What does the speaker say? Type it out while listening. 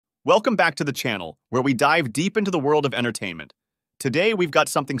Welcome back to the channel, where we dive deep into the world of entertainment. Today, we've got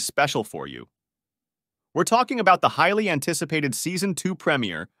something special for you. We're talking about the highly anticipated Season 2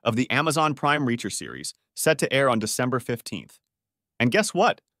 premiere of the Amazon Prime Reacher series, set to air on December 15th. And guess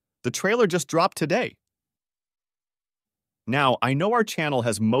what? The trailer just dropped today. Now, I know our channel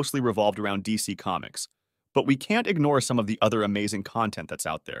has mostly revolved around DC Comics, but we can't ignore some of the other amazing content that's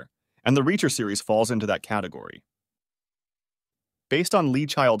out there, and the Reacher series falls into that category. Based on Lee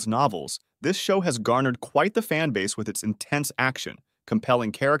Child's novels, this show has garnered quite the fan base with its intense action,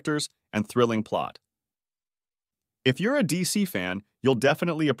 compelling characters, and thrilling plot. If you're a DC fan, you'll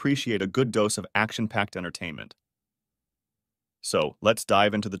definitely appreciate a good dose of action-packed entertainment. So, let's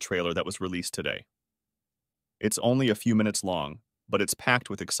dive into the trailer that was released today. It's only a few minutes long, but it's packed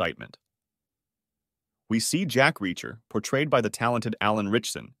with excitement. We see Jack Reacher, portrayed by the talented Alan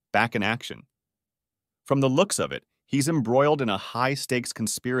Ritchson, back in action. From the looks of it, he's embroiled in a high-stakes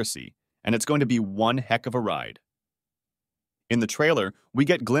conspiracy, and it's going to be one heck of a ride. In the trailer, we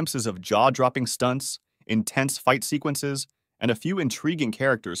get glimpses of jaw-dropping stunts, intense fight sequences, and a few intriguing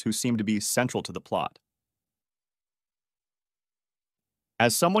characters who seem to be central to the plot.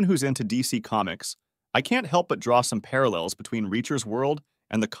 As someone who's into DC Comics, I can't help but draw some parallels between Reacher's world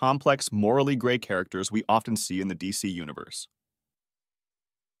and the complex, morally gray characters we often see in the DC universe.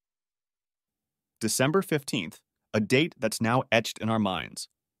 December 15th, a date that's now etched in our minds.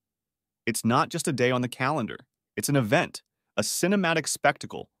 It's not just a day on the calendar, it's an event, a cinematic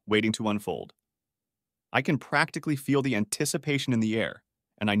spectacle waiting to unfold. I can practically feel the anticipation in the air,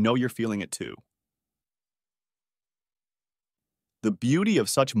 and I know you're feeling it too. The beauty of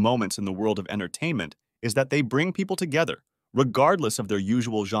such moments in the world of entertainment is that they bring people together, regardless of their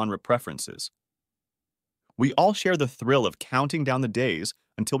usual genre preferences. We all share the thrill of counting down the days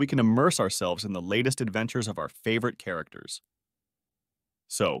until we can immerse ourselves in the latest adventures of our favorite characters.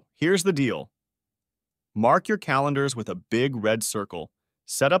 So, here's the deal. Mark your calendars with a big red circle,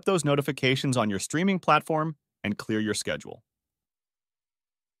 set up those notifications on your streaming platform, and clear your schedule.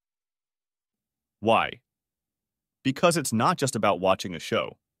 Why? Because it's not just about watching a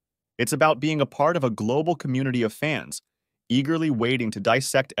show. It's about being a part of a global community of fans, eagerly waiting to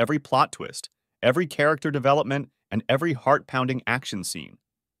dissect every plot twist, every character development, and every heart-pounding action scene.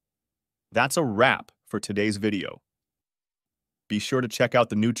 That's a wrap for today's video. Be sure to check out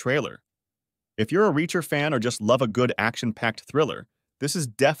the new trailer. If you're a Reacher fan or just love a good action-packed thriller, this is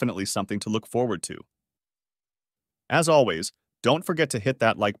definitely something to look forward to. As always, don't forget to hit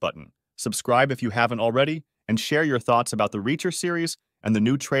that like button, subscribe if you haven't already, and share your thoughts about the Reacher series and the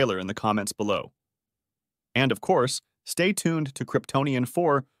new trailer in the comments below. And of course, stay tuned to Kryptonian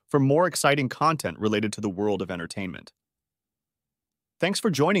 4 for more exciting content related to the world of entertainment. Thanks for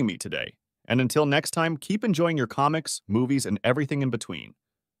joining me today, and until next time, keep enjoying your comics, movies, and everything in between.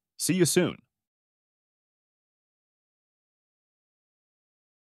 See you soon.